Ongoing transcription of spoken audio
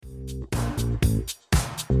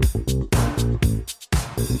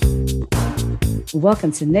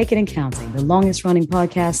Welcome to Naked and Counting, the longest running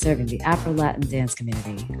podcast serving the Afro Latin dance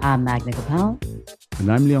community. I'm Magna Gopal.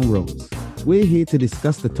 And I'm Leon Rose. We're here to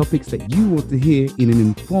discuss the topics that you want to hear in an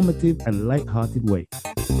informative and light-hearted way.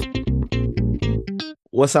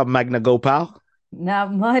 What's up, Magna Gopal?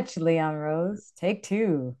 Not much, Leon Rose. Take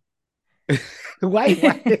two. why do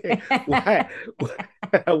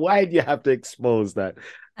you have to expose that?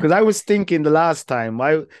 Because I was thinking the last time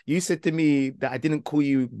you said to me that I didn't call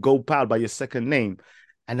you Gopal by your second name,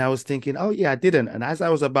 and I was thinking, oh yeah, I didn't. And as I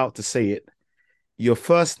was about to say it, your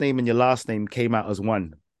first name and your last name came out as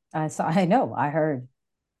one. I know. I heard.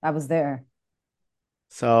 I was there.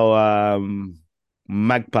 So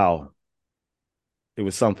Magpal. It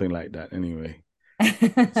was something like that, anyway.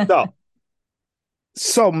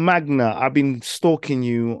 So Magna, I've been stalking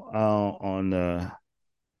you on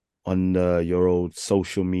your old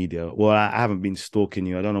social media. Well, I haven't been stalking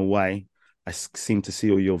you. I don't know why. I seem to see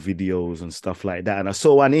all your videos and stuff like that. And I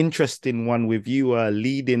saw an interesting one with you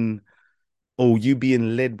you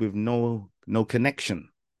being led with no connection.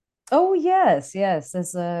 Oh, yes.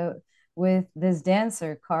 There's with this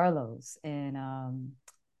dancer, Carlos, in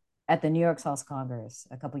at the New York House Congress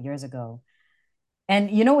a couple years ago. And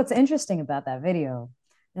you know what's interesting about that video?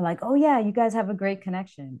 They're like, oh, yeah, you guys have a great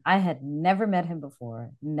connection. I had never met him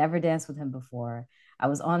before, never danced with him before. I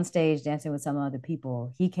was on stage dancing with some other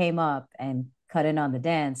people. He came up and cut in on the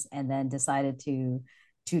dance and then decided to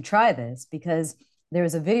try this because there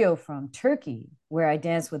was a video from Turkey where I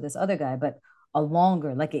danced with this other guy, but a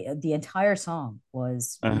longer, the entire song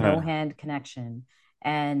was no hand connection,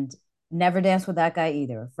 and never danced with that guy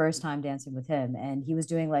either. First time dancing with him. And he was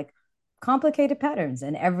doing like complicated patterns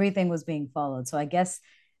and everything was being followed. So I guess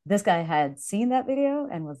this guy had seen that video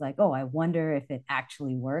and was like, oh, I wonder if it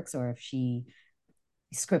actually works or if she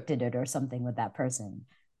scripted it or something with that person.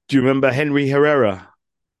 Do you remember Henry Herrera?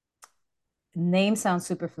 Name sounds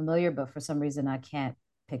super familiar, but for some reason I can't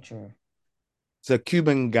picture. It's a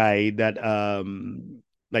Cuban guy that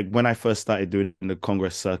like when I first started doing the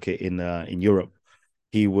Congress circuit in Europe,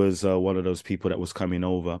 he was one of those people that was coming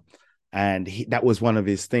over. And that was one of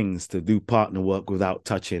his things, to do partner work without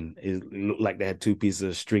touching. It looked like they had two pieces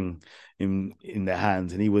of string in their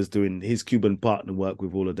hands. And he was doing his Cuban partner work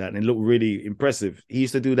with all of that. And it looked really impressive. He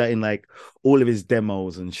used to do that in like all of his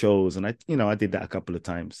demos and shows. And I did that a couple of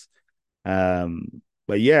times.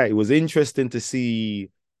 But yeah, it was interesting to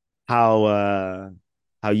see how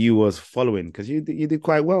you was following, because you did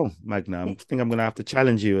quite well, Magna. I think I'm going to have to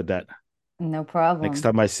challenge you with that. No problem. Next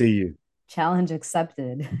time I see you. Challenge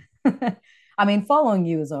accepted. I mean, following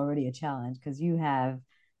you is already a challenge because you have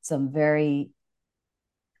some very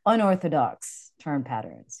unorthodox turn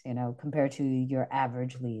patterns, compared to your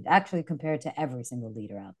average lead, actually compared to every single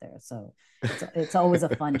leader out there. So it's always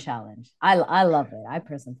a fun challenge. I love it. I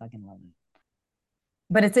personally fucking love it.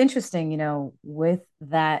 But it's interesting, with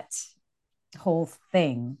that whole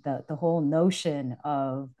thing, the whole notion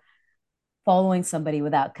of following somebody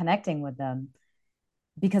without connecting with them,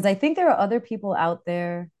 because I think there are other people out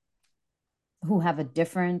there who have a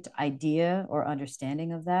different idea or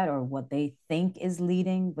understanding of that, or what they think is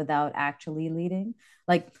leading without actually leading.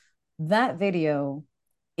 Like that video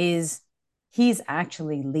he's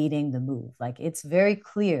actually leading the move. Like it's very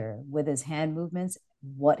clear with his hand movements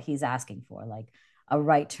what he's asking for, like a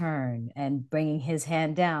right turn and bringing his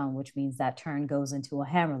hand down, which means that turn goes into a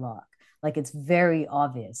hammerlock. Like it's very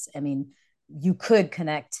obvious. I mean, you could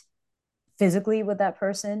connect physically with that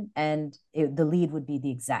person and the lead would be the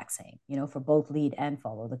exact same, for both lead and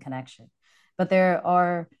follow, the connection. But there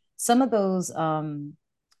are some of those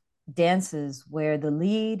dances where the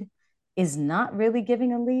lead is not really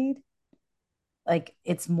giving a lead. Like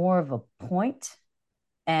it's more of a point.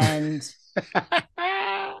 And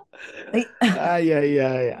yeah.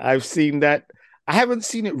 I've seen that. I haven't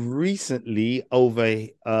seen it recently over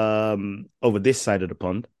this side of the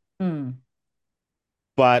pond.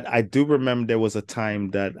 But I do remember there was a time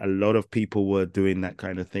that a lot of people were doing that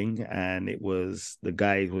kind of thing, and it was the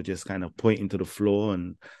guys were just kind of pointing to the floor,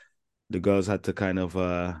 and the girls had to kind of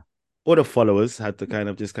or the followers had to kind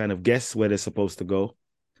of guess where they're supposed to go.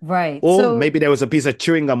 Right. Or maybe there was a piece of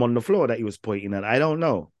chewing gum on the floor that he was pointing at. I don't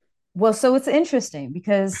know. Well, so it's interesting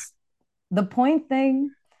because the point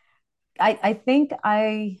thing, I think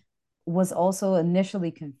I was also initially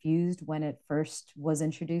confused when it first was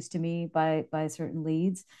introduced to me by certain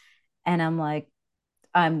leads. And I'm like,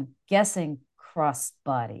 I'm guessing cross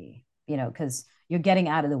body, because you're getting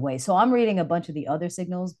out of the way. So I'm reading a bunch of the other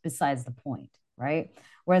signals besides the point, right?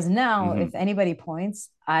 Whereas now, if anybody points,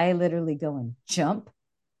 I literally go and jump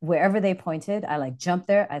wherever they pointed. I like jump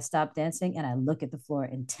there, I stop dancing, and I look at the floor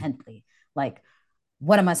intently. Like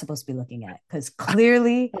what am I supposed to be looking at? Because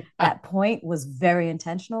clearly that point was very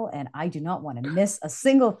intentional and I do not want to miss a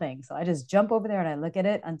single thing. So I just jump over there and I look at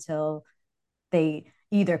it until they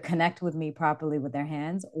either connect with me properly with their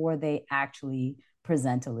hands or they actually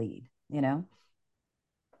present a lead, you know?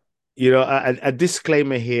 A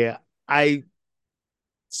disclaimer here. I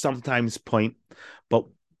sometimes point, but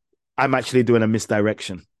I'm actually doing a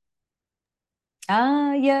misdirection.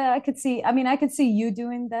 Yeah, I could see. I mean, I could see you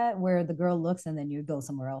doing that where the girl looks and then you go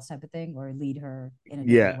somewhere else type of thing or lead her in a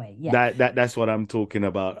different Yeah, way. Yeah. that's what I'm talking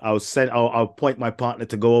about. I'll point my partner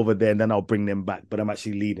to go over there and then I'll bring them back, but I'm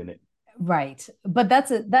actually leading it. Right. But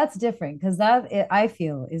that's different because I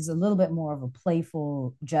feel is a little bit more of a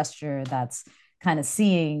playful gesture that's kind of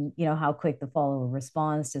seeing, how quick the follower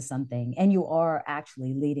responds to something and you are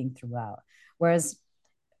actually leading throughout. Whereas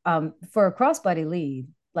for a crossbody lead,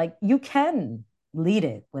 like you can lead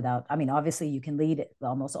it without, I mean, obviously you can lead it,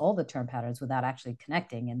 almost all the turn patterns without actually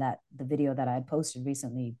connecting. And that the video that I had posted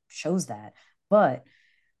recently shows that. But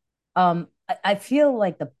I feel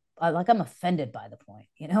like like I'm offended by the point,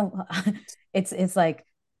 it's like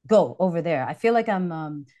go over there. I feel like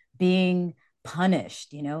I'm being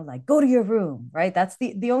punished, like go to your room, right? That's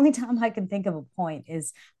the only time I can think of a point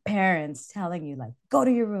is parents telling you like go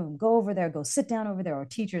to your room, go over there, go sit down over there, or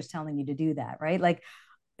teachers telling you to do that, right? Like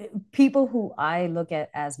people who I look at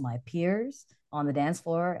as my peers on the dance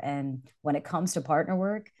floor, and when it comes to partner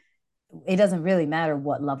work, it doesn't really matter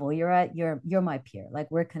what level you're at. You're my peer. Like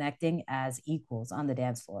we're connecting as equals on the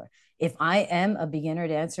dance floor. If I am a beginner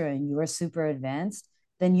dancer and you're super advanced,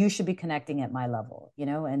 then you should be connecting at my level,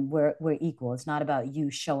 and we're equal. It's not about you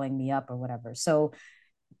showing me up or whatever. So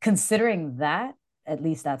considering that, at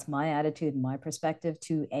least that's my attitude and my perspective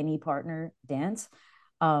to any partner dance.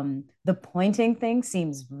 The pointing thing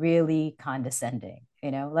seems really condescending,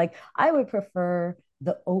 like I would prefer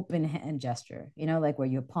the open hand gesture, like where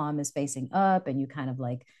your palm is facing up and you kind of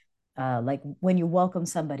like when you welcome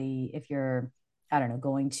somebody, if you're, I don't know,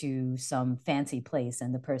 going to some fancy place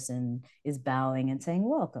and the person is bowing and saying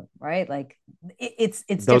welcome, right? Like it's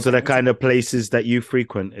Those are the different. It's kind of places that you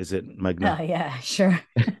frequent, is it, Magna? yeah, sure.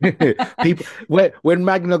 People when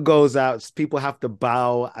Magna goes out, people have to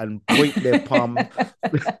bow and point their palm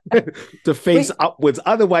to face Wait, upwards.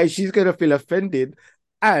 Otherwise, she's gonna feel offended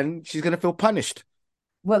and she's gonna feel punished.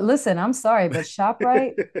 well, listen, I'm sorry, but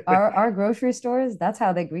ShopRite, our grocery stores, that's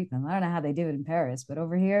how they greet them. I don't know how they do it in Paris, but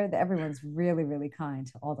over here, everyone's really, really kind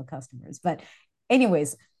to all the customers. But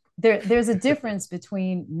anyways, there's a difference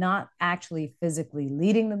between not actually physically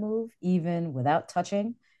leading the move, even without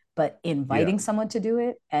touching, but Yeah. inviting someone to do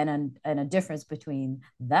it, and a difference between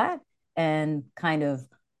that and kind of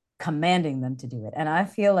commanding them to do it. And I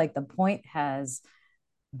feel like the point has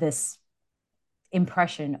this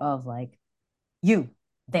impression of like you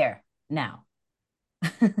there now.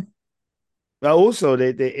 But also,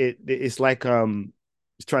 it's like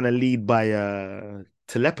it's trying to lead by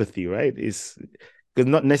telepathy, right? It's because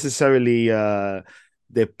not necessarily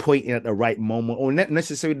they're pointing at the right moment, or not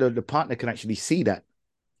necessarily the partner can actually see that.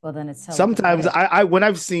 Well, then it's Sometimes telepathetic. I when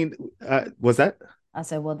I've seen was that I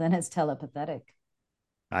said, well, then it's telepathetic.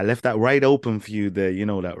 I left that right open for you there. You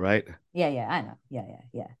know that, right? Yeah, yeah, I know. Yeah,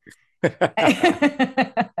 yeah,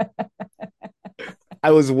 I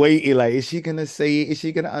was waiting, like, is she gonna say it? Is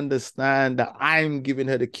she gonna understand that I'm giving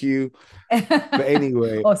her the cue? But yeah.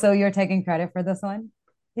 anyway, Oh, so you're taking credit for this one?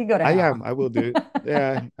 You go to I am. hell. I will do.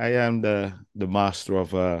 Yeah, I am the master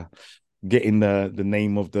of getting the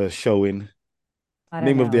name of the show in, I don't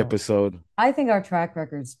name of the know. episode. I think our track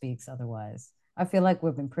record speaks otherwise. I feel like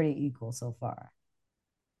we've been pretty equal so far.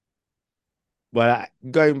 But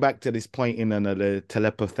going back to this point in another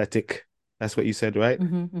telepathetic, that's what you said, right?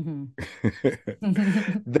 Mm-hmm,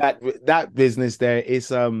 mm-hmm. That business there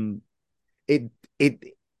is it it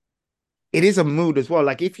it is a mood as well.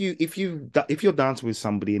 Like if you're dancing with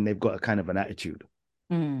somebody and they've got a kind of an attitude,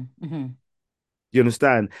 Mm-hmm. you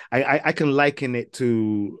understand? I can liken it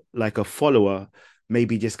to like a follower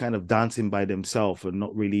maybe just kind of dancing by themselves and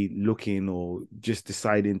not really looking or just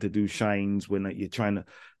deciding to do shines when you're trying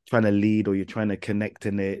to lead or you're trying to connect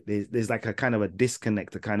in it. There's like a kind of a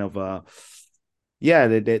disconnect, a kind of a yeah,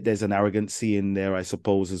 there's an arrogancy in there, I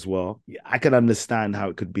suppose, as well. I can understand how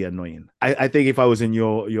it could be annoying. I think if I was in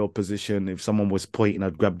your position, if someone was pointing,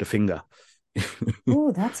 I'd grab the finger.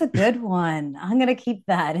 Ooh, that's a good one. I'm gonna keep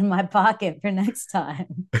that in my pocket for next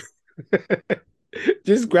time.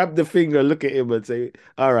 Just grab the finger, look at him, and say,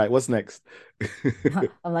 "All right, what's next?"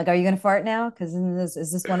 I'm like, are you gonna fart now? Because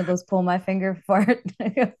is this one of those pull my finger fart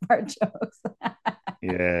fart jokes?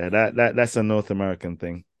 Yeah, that's a North American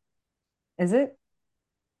thing. Is it?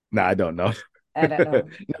 No, I don't know. I don't know.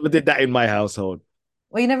 Never did that in my household.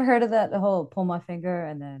 Well, you never heard of that, the whole pull my finger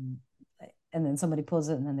and then somebody pulls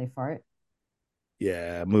it and then they fart?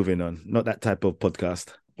 Yeah, moving on. Not that type of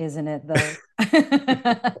podcast. Isn't it though?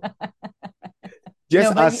 No,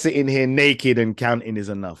 Just but us sitting here naked and counting is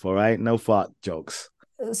enough, all right? No fart jokes.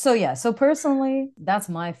 so yeah, so personally, that's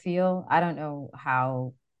my feel. I don't know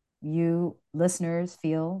how you listeners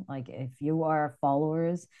feel. Like if you are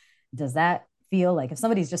followers, does that feel like if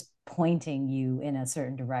somebody's just pointing you in a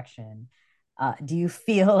certain direction, do you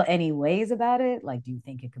feel any ways about it? Like, do you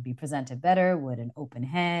think it could be presented better? Would an open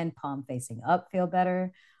hand, palm facing up feel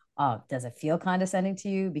better? Does it feel condescending to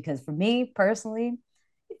you? Because for me personally,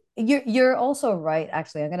 you're also right.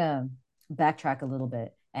 Actually, I'm gonna backtrack a little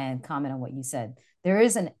bit and comment on what you said. There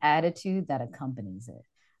is an attitude that accompanies it.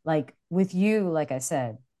 Like with you, like I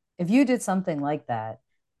said, if you did something like that,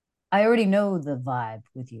 I already know the vibe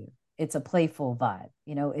with you. It's a playful vibe.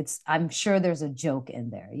 I'm sure there's a joke in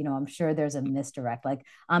there. I'm sure there's a misdirect. Like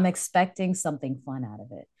I'm expecting something fun out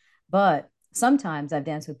of it. But sometimes I've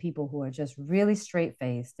danced with people who are just really straight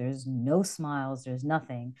faced. There's no smiles, there's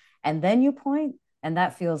nothing. And then you point, and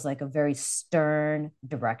that feels like a very stern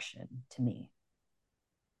direction to me.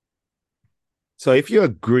 So if you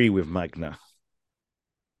agree with Magna,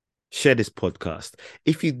 share this podcast.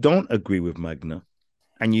 If you don't agree with Magna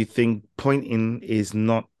and you think pointing is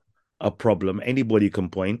not a problem, anybody can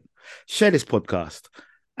point, share this podcast.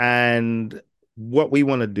 And what we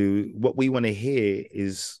want to do, what we want to hear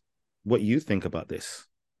is what you think about this.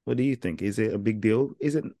 What do you think? Is it a big deal?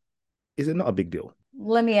 Is it not a big deal?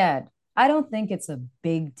 Let me add, I don't think it's a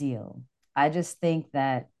big deal. I just think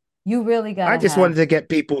that you really got I to just wanted have. to get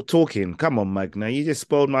people talking. Come on, Magna. You just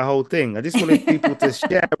spoiled my whole thing. I just wanted people to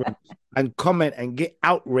share and comment and get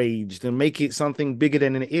outraged and make it something bigger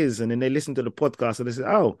than it is. And then they listen to the podcast and they say,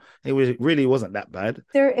 oh, really wasn't that bad.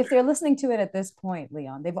 If they're listening to it at this point,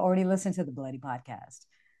 Leon, they've already listened to the Bloody podcast.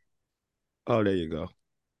 Oh, there you go.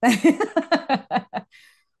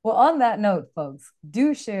 Well, on that note, folks,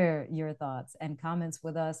 do share your thoughts and comments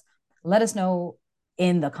with us. Let us know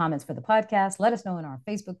in the comments for the podcast. Let us know in our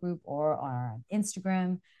Facebook group or our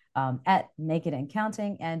Instagram at Naked and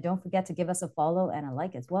Counting. And don't forget to give us a follow and a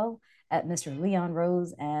like as well at Mr. Leon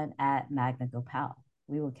Rose and at Magna Gopal.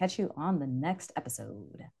 We will catch you on the next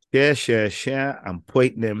episode. Share, and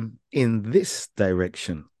point them in this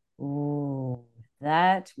direction. Ooh,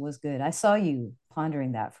 that was good. I saw you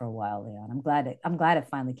pondering that for a while, Leon. I'm glad it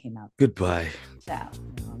finally came out. Goodbye. Ciao.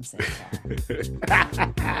 You know what I'm saying?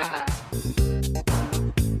 Ciao.